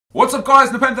What's up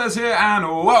guys, NepentheZ here and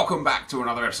welcome back to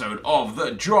another episode of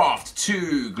the Draft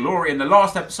to Glory. In the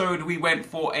last episode we went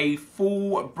for a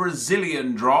full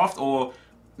Brazilian draft, or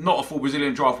not a full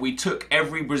Brazilian draft, we took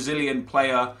every Brazilian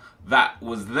player that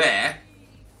was there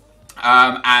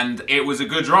and it was a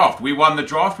good draft. We won the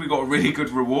draft, we got a really good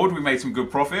reward, we made some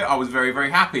good profit. I was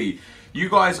very happy. You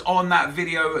guys on that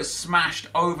video smashed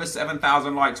over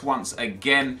 7,000 likes once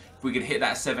again. If we could hit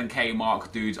that 7K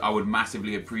mark, dudes, I would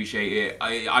massively appreciate it.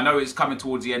 I know it's coming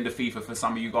towards the end of FIFA for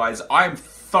some of you guys. I'm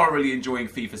thoroughly enjoying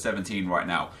FIFA 17 right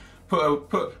now. Put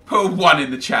a 1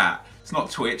 in the chat. It's not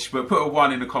Twitch, but put a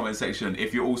 1 in the comment section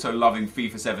if you're also loving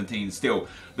FIFA 17 still.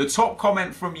 The top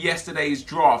comment from yesterday's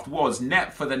draft was,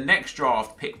 Nep, for the next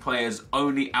draft, pick players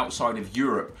only outside of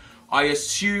Europe. I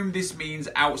assume this means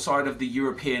outside of the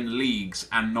European leagues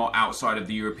and not outside of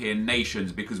the European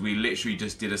nations, because we literally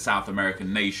just did a South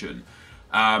American nation.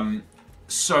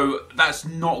 So that's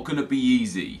not going to be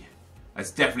easy.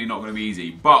 That's definitely not going to be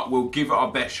easy, but we'll give it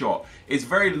our best shot. It's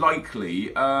very likely,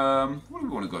 what do we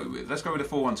want to go with? Let's go with a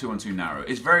 4-1-2-1-2 narrow.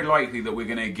 It's very likely that we're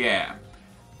going to get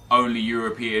only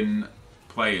European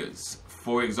players.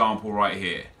 For example, right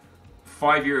here,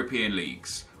 5 European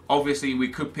leagues. Obviously, we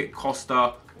could pick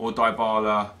Costa or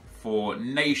Dybala for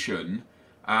nation.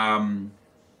 I'm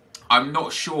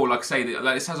not sure, like I say,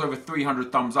 this has over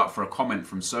 300 thumbs up for a comment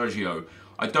from Sergio.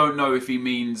 I don't know if he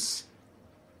means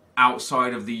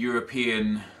outside of the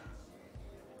European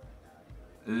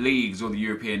leagues or the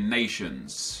European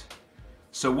nations.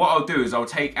 So what I'll do is I'll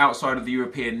take outside of the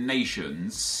European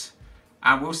nations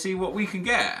and we'll see what we can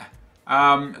get.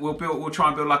 We'll try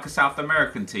and build like a South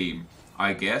American team,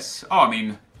 I guess. Oh, I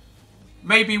mean,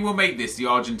 maybe we'll make this the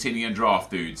Argentinian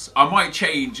draft, dudes. I might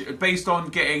change based on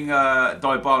getting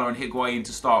Dybala and Higuain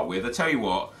to start with. I tell you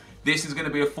what, this is going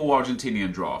to be a full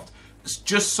Argentinian draft.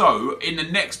 Just so, in the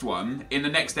next one, in the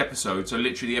next episode, so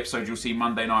literally the episode you'll see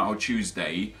Monday night or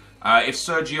Tuesday, if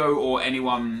Sergio or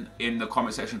anyone in the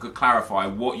comment section could clarify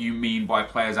what you mean by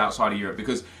players outside of Europe,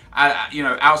 because, you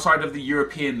know, outside of the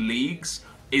European leagues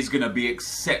is going to be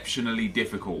exceptionally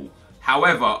difficult.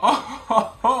 However,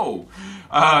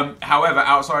 however,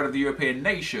 outside of the European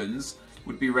nations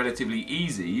would be relatively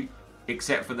easy,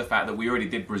 except for the fact that we already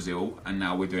did Brazil and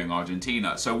now we're doing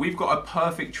Argentina. So we've got a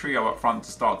perfect trio up front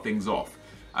to start things off.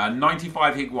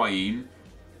 95 Higuain,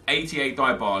 88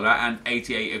 Dybala and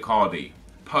 88 Icardi.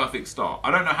 Perfect start.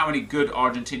 I don't know how many good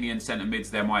Argentinian centre mids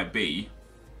there might be.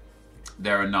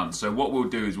 There are none. So what we'll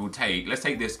do is let's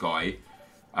take this guy.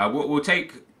 We'll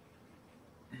take...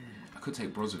 I could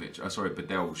take Brozovic, sorry,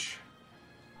 Bedelj.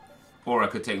 Or I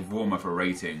could take Vorma for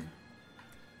rating.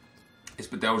 This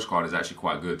Bedelj card is actually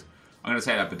quite good. I'm going to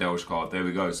take that Bedelj card. There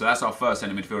we go. So that's our first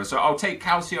centre midfielder. So I'll take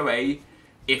Calcio A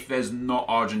if there's not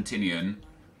Argentinian.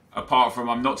 Apart from,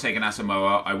 I'm not taking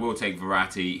Asamoah. I will take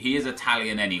Verratti. He is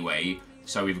Italian anyway,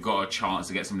 so we've got a chance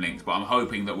to get some links. But I'm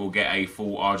hoping that we'll get a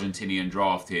full Argentinian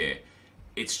draft here.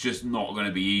 It's just not going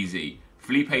to be easy.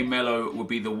 Felipe Melo will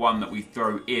be the one that we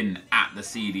throw in at the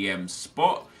CDM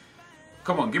spot.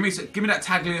 Come on, give me that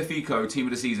Tagliafico team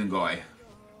of the season guy.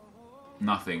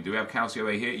 Nothing. Do we have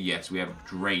Calcio A here? Yes, we have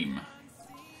Drame.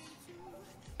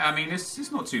 I mean,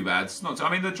 it's not too bad. It's not. I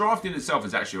mean, the draft in itself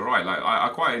is actually alright. Like I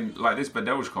quite like this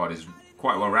Bedelj card. Is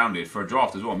quite well rounded for a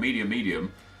draft as well.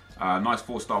 Medium. Nice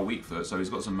 4-star weak foot. So he's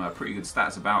got some pretty good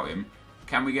stats about him.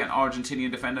 Can we get an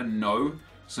Argentinian defender? No.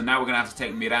 So now we're going to have to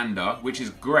take Miranda, which is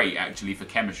great actually for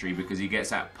chemistry because he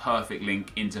gets that perfect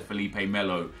link into Felipe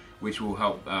Melo, which will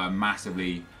help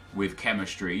massively with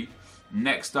chemistry.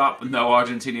 Next up, no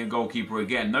Argentinian goalkeeper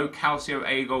again. No Calcio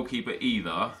A goalkeeper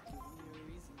either.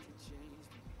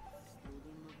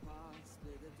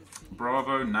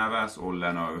 Bravo, Navas or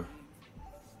Leno?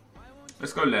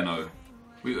 Let's go Leno.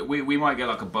 We might get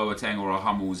like a Boateng or a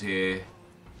Hummels here.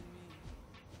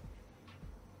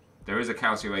 There is a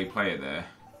Calcio A player there.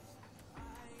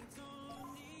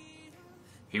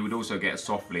 He would also get a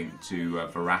soft link to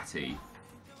Verratti.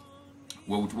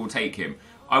 We'll take him.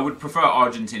 I would prefer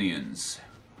Argentinians.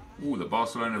 Ooh, the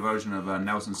Barcelona version of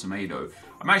Nelson Semedo.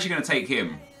 I'm actually going to take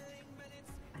him.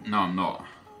 No, I'm not.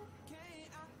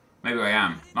 Maybe I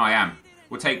am. No, I am.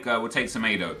 We'll take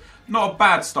Semedo. Not a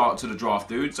bad start to the draft,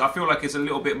 dudes. I feel like it's a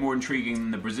little bit more intriguing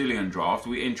than the Brazilian draft.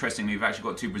 Interestingly, we've actually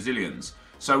got 2 Brazilians.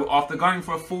 So after going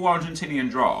for a full Argentinian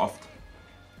draft,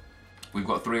 we've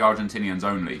got 3 Argentinians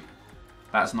only.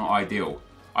 That's not ideal.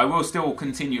 I will still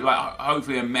continue, like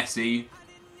hopefully a Messi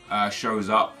shows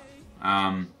up.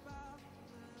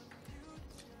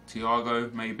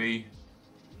 Thiago maybe?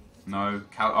 No.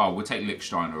 We'll take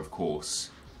Lichtsteiner of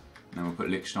course. And then we'll put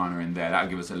Lichtsteiner in there. That'll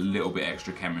give us a little bit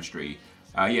extra chemistry.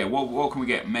 Yeah, what can we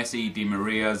get? Messi, Di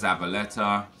Maria,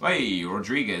 Zabaleta. Hey,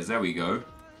 Rodriguez, there we go.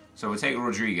 So we'll take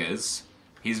Rodriguez.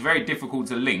 He's very difficult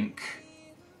to link.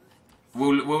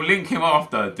 We'll link him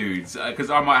after, dudes, because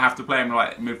I might have to play him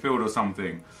like midfield or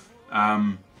something.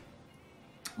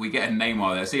 We get a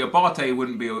Neymar there. See, Abate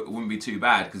wouldn't be too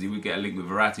bad because he would get a link with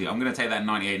Verratti. I'm going to take that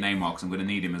 98 Neymar because I'm going to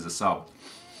need him as a sub.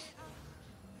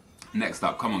 Next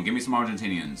up, come on, give me some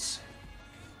Argentinians.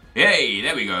 Yay,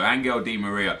 there we go, Angel Di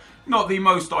Maria. Not the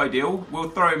most ideal. We'll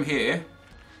throw him here.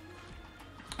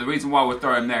 The reason why we'll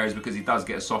throw him there is because he does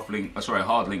get a soft link, a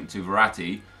hard link to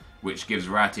Verratti, which gives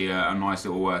Verratti a nice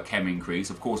little chem increase.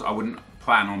 Of course, I wouldn't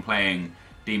plan on playing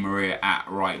Di Maria at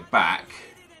right back.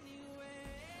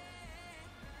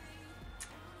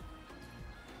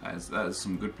 That's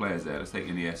some good players there. Let's take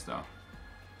Iniesta.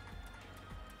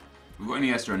 We've got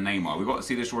Iniesta and Neymar. We've got to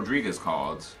see this Rodriguez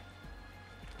card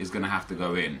is going to have to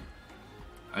go in.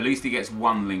 At least he gets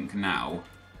one link now.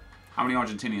 How many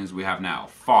Argentinians do we have now?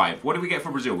 5. What did we get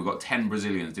for Brazil? We got 10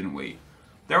 Brazilians, didn't we?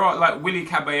 There are, like, Willy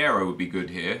Caballero would be good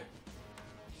here.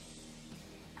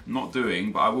 Not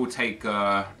doing, but I will take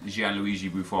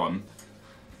Gianluigi Buffon.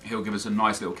 He'll give us a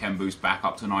nice little chem boost back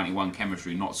up to 91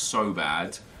 chemistry. Not so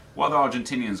bad. What other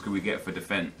Argentinians could we get for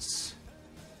defense?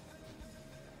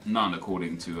 None,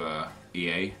 according to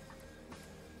EA.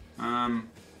 I'll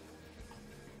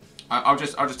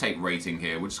just take rating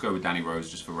here. We'll just go with Danny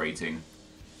Rose just for rating.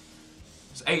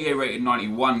 It's 88 rated,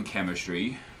 91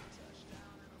 chemistry.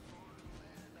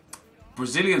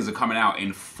 Brazilians are coming out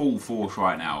in full force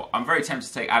right now. I'm very tempted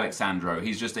to take Alexandro.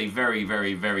 He's just a very,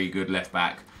 very, very good left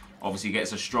back. Obviously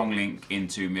gets a strong link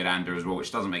into Miranda as well,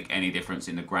 which doesn't make any difference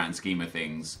in the grand scheme of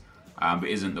things, but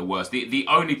isn't the worst. The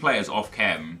only players off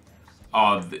chem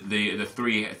are the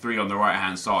three on the right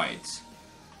hand sides.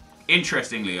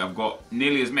 Interestingly, I've got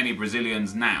nearly as many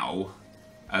Brazilians now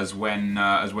as when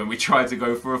we tried to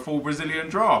go for a full Brazilian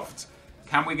draft.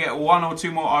 Can we get 1 or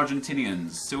 2 more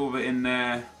Argentinians? Silva in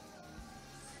there.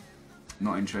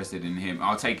 Not interested in him.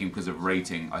 I'll take him because of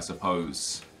rating, I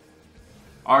suppose.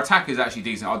 Our attack is actually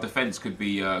decent. Our defense could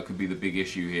be the big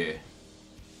issue here.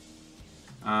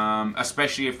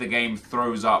 Especially if the game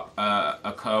throws up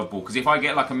a curveball. Because if I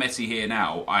get like a Messi here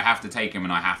now, I have to take him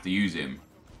and I have to use him.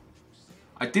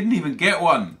 I didn't even get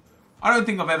one. I don't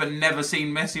think I've never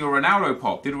seen Messi or Ronaldo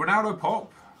pop. Did Ronaldo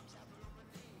pop?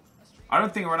 I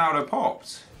don't think Ronaldo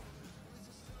popped.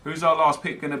 Who's our last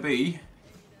pick going to be?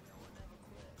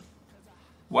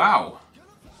 Wow.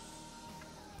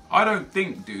 I don't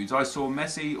think, dudes, I saw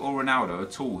Messi or Ronaldo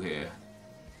at all here.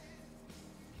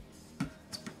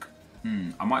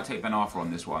 I might take Ben Arthur on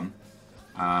this one.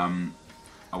 I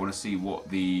want to see what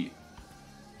the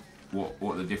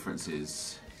difference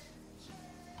is.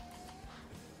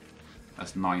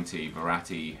 That's 90.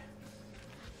 Verratti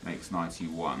makes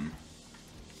 91.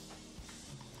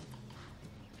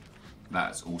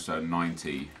 That's also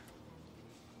 90.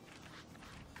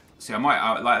 See, I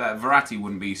might like that. Verratti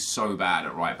wouldn't be so bad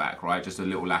at right back, right? Just a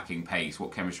little lacking pace.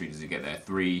 What chemistry does he get there?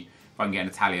 3. If I can get an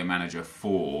Italian manager,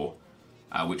 4,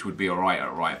 which would be alright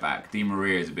at right back. Di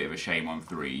Maria is a bit of a shame on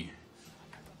 3.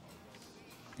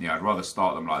 Yeah, I'd rather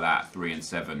start them like that, 3 and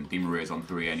 7. Di Maria's on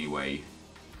 3 anyway.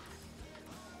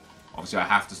 Obviously, I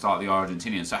have to start the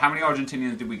Argentinians. So how many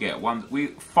Argentinians did we get?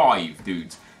 5,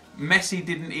 dudes. Messi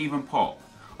didn't even pop.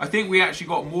 I think we actually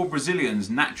got more Brazilians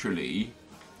naturally.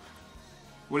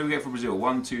 What do we get for Brazil?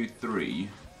 1, 2, 3,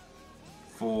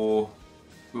 4.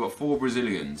 We've got 4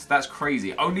 Brazilians. That's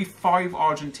crazy. Only 5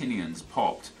 Argentinians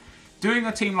popped. Doing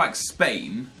a team like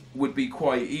Spain would be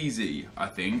quite easy, I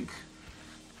think.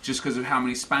 Just because of how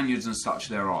many Spaniards and such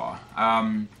there are.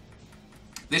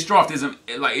 This draft isn't,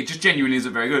 like, it just genuinely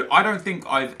isn't very good. I don't think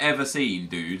I've ever seen,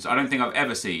 dudes, I don't think I've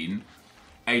ever seen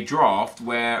a draft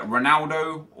where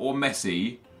Ronaldo or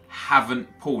Messi haven't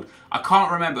pulled. I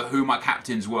can't remember who my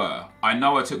captains were. I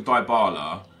know I took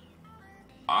Dybala.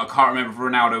 I can't remember if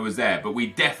Ronaldo was there, but we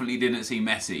definitely didn't see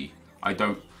Messi, I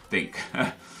don't think,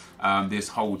 this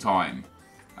whole time.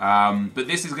 But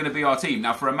this is going to be our team.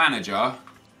 Now, for a manager,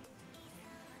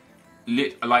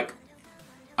 like,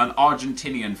 an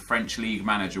Argentinian French League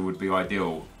manager would be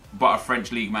ideal, but a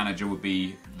French League manager would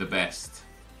be the best.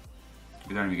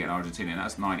 We don't even get an Argentinian.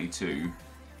 That's 92.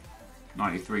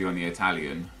 93 on the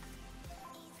Italian.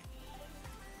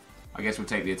 I guess we'll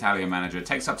take the Italian manager. It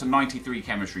takes up to 93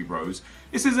 chemistry, bros.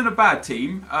 This isn't a bad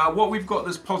team. What we've got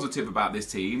that's positive about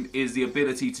this team is the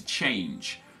ability to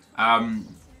change.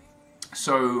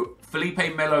 So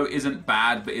Felipe Melo isn't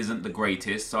bad, but isn't the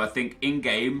greatest. So I think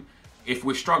in-game, if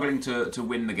we're struggling to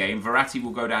win the game, Verratti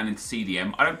will go down into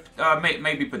CDM.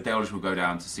 Maybe Padelj will go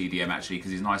down to CDM, actually,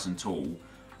 because he's nice and tall.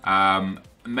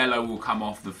 Melo will come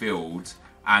off the field.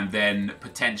 and then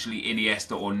potentially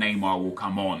Iniesta or Neymar will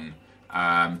come on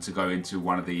to go into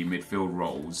one of the midfield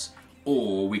roles.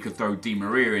 Or we could throw Di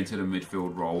Maria into the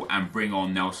midfield role and bring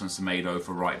on Nelson Semedo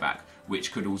for right back,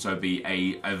 which could also be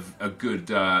a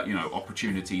good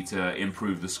opportunity to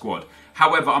improve the squad.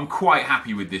 However, I'm quite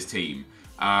happy with this team.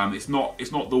 It's not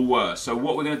the worst. So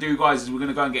what we're going to do, guys, is we're going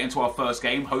to go and get into our first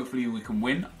game. Hopefully we can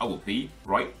win. I will be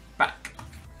right back.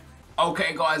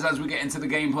 Okay, guys, as we get into the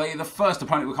gameplay, the first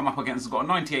opponent we come up against has got a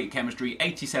 98 chemistry,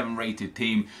 87 rated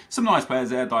team. Some nice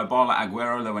players there: Dybala,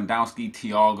 Aguero, Lewandowski,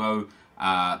 Thiago,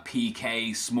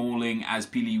 PK, Smalling,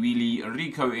 Azpilicueta,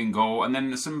 Rico in goal, and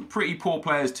then some pretty poor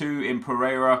players too in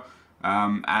Pereira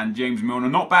and James Milner.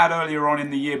 Not bad earlier on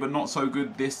in the year, but not so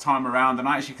good this time around. And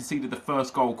I actually conceded the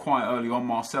first goal quite early on.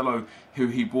 Marcelo, who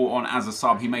he brought on as a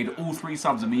sub, he made all 3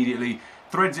 subs immediately.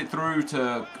 Threads it through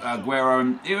to Aguero.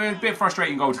 And it was a bit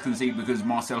frustrating goal to concede because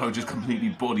Marcelo just completely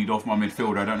bodied off my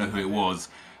midfielder. I don't know who it was,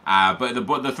 but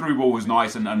the through ball was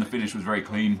nice and the finish was very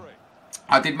clean.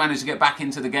 I did manage to get back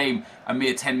into the game a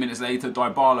mere 10 minutes later.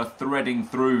 Dybala threading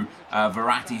through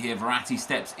Verratti here. Verratti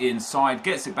steps inside,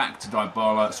 gets it back to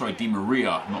Dybala. Sorry, Di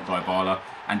Maria, not Dybala.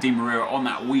 And Di Maria on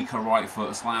that weaker right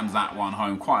foot slams that one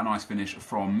home. Quite a nice finish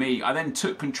from me. I then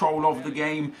took control of the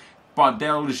game.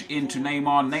 Bardelj into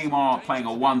Neymar. Neymar playing a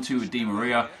 1-2 with Di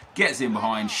Maria. Gets in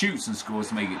behind, shoots and scores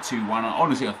to make it 2-1.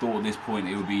 Honestly, I thought at this point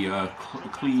it would be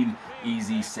clean,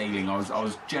 easy sailing. I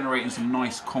was generating some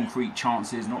nice concrete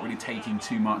chances, not really taking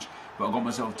too much, but I got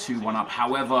myself 2-1 up.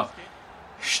 However,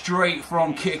 straight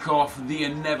from kickoff, the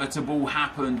inevitable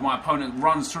happened. My opponent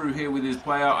runs through here with his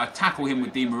player. I tackle him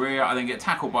with Di Maria. I then get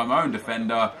tackled by my own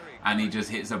defender, and he just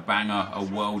hits a banger, a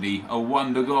worldie, a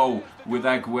wonder goal with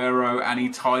Aguero, and he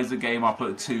ties the game up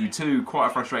at 2-2. Quite a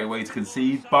frustrating way to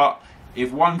concede, but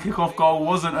if one kickoff goal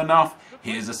wasn't enough,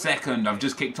 here's a second. I've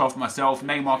just kicked off myself.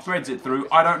 Neymar threads it through.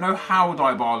 I don't know how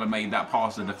Dybala made that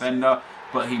past the defender,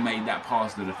 but he made that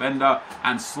past the defender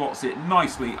and slots it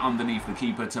nicely underneath the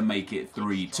keeper to make it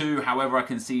 3-2. However, I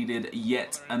conceded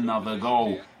yet another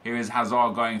goal. Here is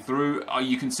Hazard going through.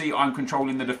 You can see I'm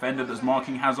controlling the defender that's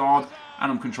marking Hazard,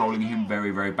 and I'm controlling him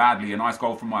very, very badly. A nice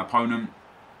goal from my opponent.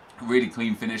 Really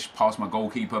clean finish past my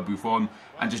goalkeeper, Buffon,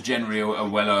 and just generally a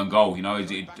well-earned goal. You know,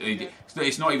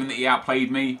 it's not even that he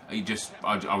outplayed me.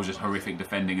 I was just horrific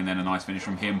defending, and then a nice finish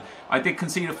from him. I did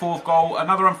concede a 4th goal,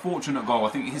 another unfortunate goal. I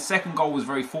think his second goal was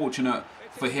very fortunate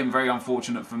for him, very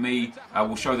unfortunate for me.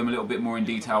 We'll show them a little bit more in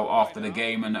detail after the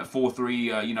game. And at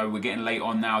 4-3, you know, we're getting late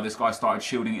on now. This guy started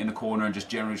shielding it in the corner and just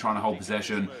generally trying to hold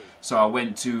possession. So I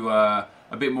went to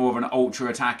a bit more of an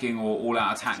ultra-attacking or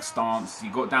all-out attack stance. He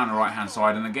got down the right-hand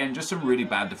side, and again, just some really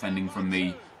bad defending from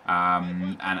me.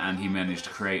 And he managed to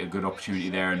create a good opportunity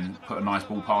there and put a nice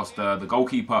ball past the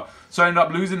goalkeeper. So I ended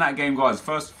up losing that game, guys.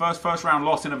 First round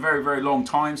loss in a very, very long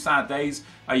time. Sad days.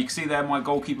 You can see there my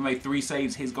goalkeeper made 3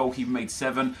 saves. His goalkeeper made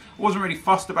 7. Wasn't really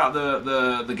fussed about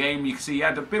the game. You can see he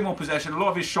had a bit more possession. A lot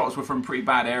of his shots were from pretty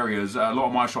bad areas. A lot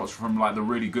of my shots were from like the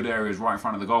really good areas right in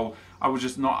front of the goal. I was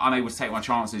just not unable to take my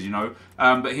chances, you know.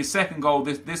 But his second goal,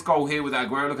 this goal here with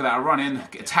Aguero, look at that, I run in,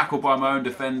 get tackled by my own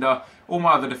defender. All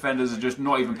my other defenders are just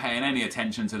not even paying any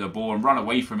attention to the ball and run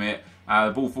away from it.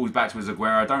 The ball falls back to his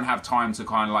Aguero. I don't have time to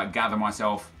kind of like gather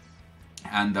myself,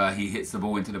 and he hits the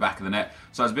ball into the back of the net.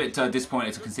 So I was a bit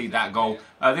disappointed to concede that goal.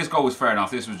 This goal was fair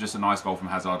enough. This was just a nice goal from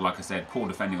Hazard. Like I said, poor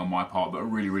defending on my part, but a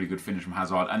really, really good finish from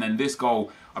Hazard. And then this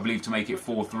goal, I believe, to make it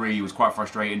 4-3 was quite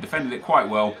frustrating. Defended it quite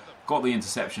well. Got the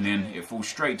interception in. It falls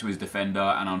straight to his defender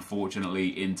and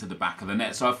unfortunately into the back of the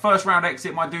net. So a first round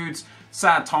exit, my dudes.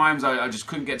 Sad times. I just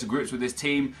couldn't get to grips with this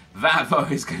team. That, though,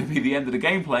 is going to be the end of the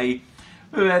gameplay.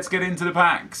 Let's get into the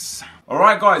packs.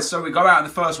 Alright guys, so we go out in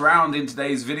the first round in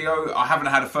today's video. I haven't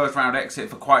had a first round exit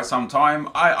for quite some time.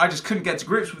 I just couldn't get to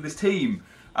grips with this team.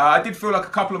 I did feel like a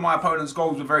couple of my opponent's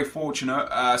goals were very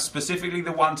fortunate, specifically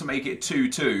the one to make it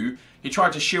 2-2. He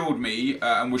tried to shield me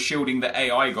and was shielding the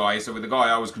AI guy, so with the guy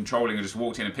I was controlling, I just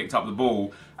walked in and picked up the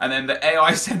ball. And then the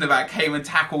AI centre-back came and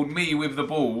tackled me with the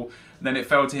ball. Then it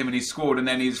fell to him and he scored. And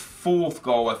then his 4th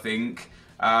goal, I think,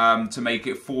 to make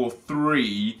it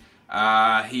 4-3,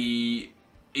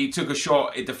 he took a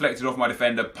shot, it deflected off my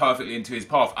defender perfectly into his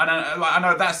path. And I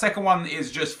know that second one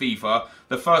is just FIFA.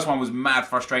 The first one was mad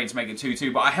frustrating to make it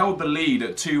 2-2, but I held the lead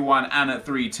at 2-1 and at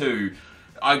 3-2.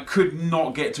 I could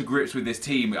not get to grips with this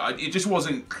team. It just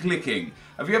wasn't clicking.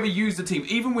 Have you ever used a team,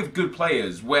 even with good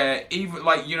players, where even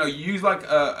like you use like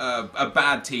a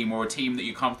bad team or a team that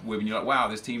you're comfortable with, and you're like, wow,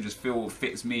 this team just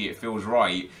fits me. It feels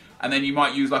right. And then you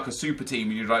might use like a super team,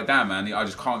 and you're like, damn man, I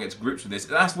just can't get to grips with this.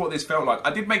 That's what this felt like.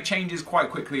 I did make changes quite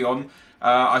quickly on.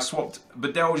 I swapped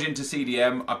Bardelj into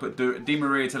CDM. I put Di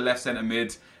Maria to left centre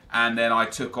mid. and then I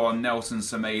took on Nelson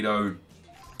Semedo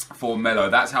for Melo.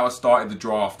 That's how I started the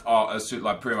draft,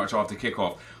 like pretty much after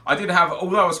kickoff. I did have,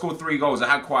 although I scored 3 goals, I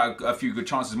had quite a few good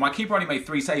chances. My keeper only made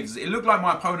 3 saves. It looked like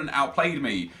my opponent outplayed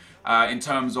me in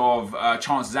terms of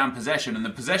chances and possession. And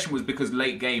the possession was because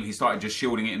late game he started just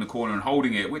shielding it in the corner and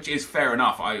holding it, which is fair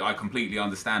enough. I completely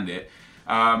understand it.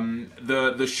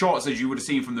 The shots, as you would have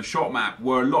seen from the shot map,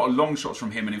 were a lot of long shots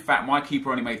from him, and in fact my keeper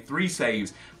only made 3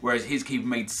 saves, whereas his keeper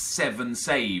made 7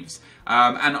 saves.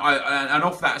 And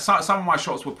off that, some of my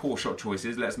shots were poor shot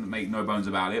choices, let's make no bones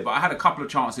about it, but I had a couple of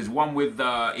chances, one with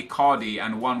Icardi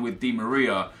and one with Di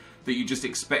Maria, that you just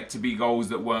expect to be goals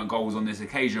that weren't goals on this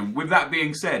occasion. With that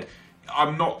being said,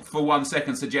 I'm not for 1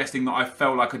 second suggesting that I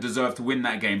felt like I deserved to win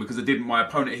that game, because I didn't. My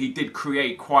opponent, he did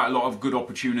create quite a lot of good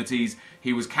opportunities.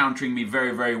 He was countering me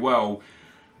very, very well.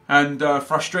 And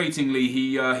frustratingly,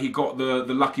 he got the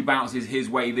lucky bounces his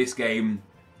way this game,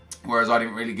 whereas I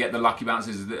didn't really get the lucky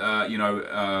bounces,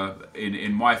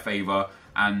 in my favour.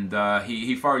 And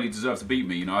he thoroughly deserved to beat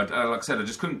me. You know, like I said, I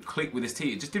just couldn't click with his team.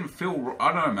 It just didn't feel.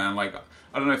 I don't know, man. Like,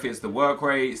 I don't know if it's the work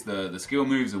rates, the skill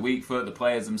moves, the weak foot, the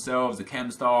players themselves, the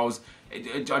chem styles.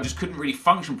 I just couldn't really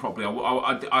function properly.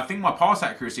 I think my pass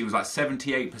accuracy was like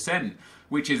 78%,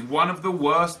 which is one of the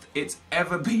worst it's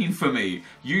ever been for me.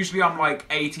 Usually I'm like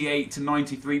 88 to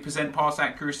 93% pass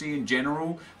accuracy in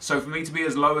general. So for me to be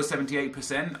as low as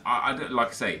 78%, like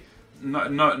I say,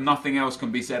 nothing else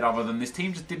can be said other than this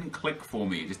team just didn't click for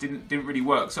me. It just didn't really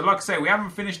work. So like I say, we haven't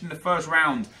finished in the first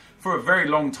round for a very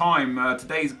long time.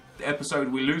 Today's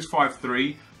episode, we lose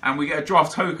 5-3. And we get a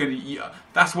draft token.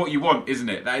 That's what you want, isn't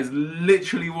it? That is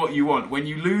literally what you want. When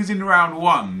you lose in round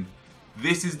 1,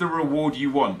 this is the reward you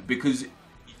want. Because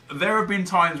there have been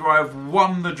times where I've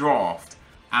won the draft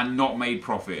and not made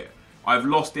profit. I've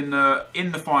lost in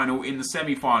the final, in the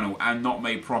semi-final, and not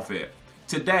made profit.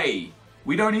 Today,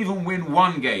 we don't even win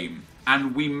 1 game,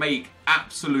 and we make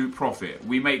absolute profit.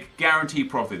 We make guaranteed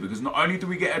profit, because not only do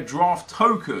we get a draft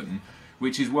token,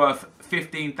 which is worth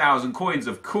 15,000 coins,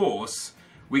 of course,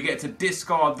 we get to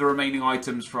discard the remaining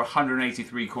items for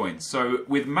 183 coins. So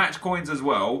with match coins as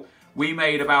well, we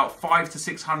made about 500 to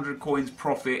 600 coins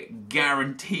profit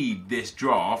guaranteed this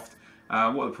draft. What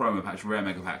are the promo packs? Rare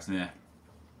mega packs in there.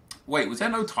 Wait, was there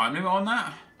no time limit on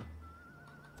that?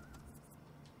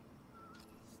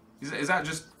 Is that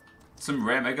just some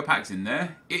rare mega packs in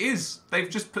there? It is. They've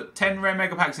just put 10 rare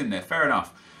mega packs in there. Fair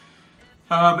enough.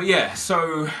 But yeah,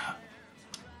 so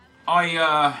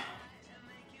I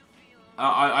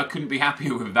couldn't be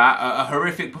happier with that. A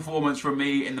horrific performance from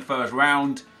me in the first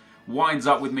round winds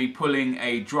up with me pulling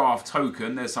a draft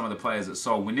token. There's some of the players that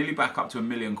sold. We're nearly back up to 1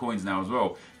 million coins now as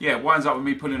well. Yeah, it winds up with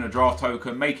me pulling a draft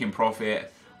token, making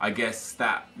profit. I guess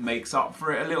that makes up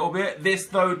for it a little bit. This,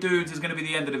 though, dudes, is going to be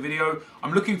the end of the video.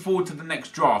 I'm looking forward to the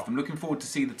next draft. I'm looking forward to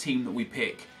see the team that we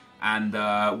pick, and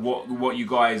what you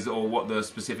guys, or what the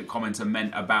specific commenter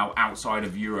meant about outside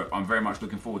of Europe. I'm very much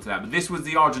looking forward to that. But this was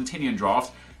the Argentinian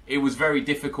draft. It was very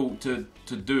difficult to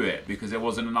do it because there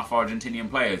wasn't enough Argentinian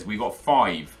players. We got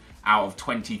 5 out of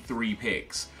 23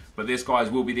 picks. But this, guys,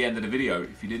 will be the end of the video.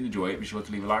 If you did enjoy it, be sure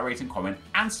to leave a like, rating, comment,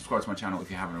 and subscribe to my channel if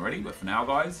you haven't already. But for now,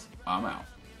 guys, I'm out.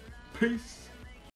 Peace.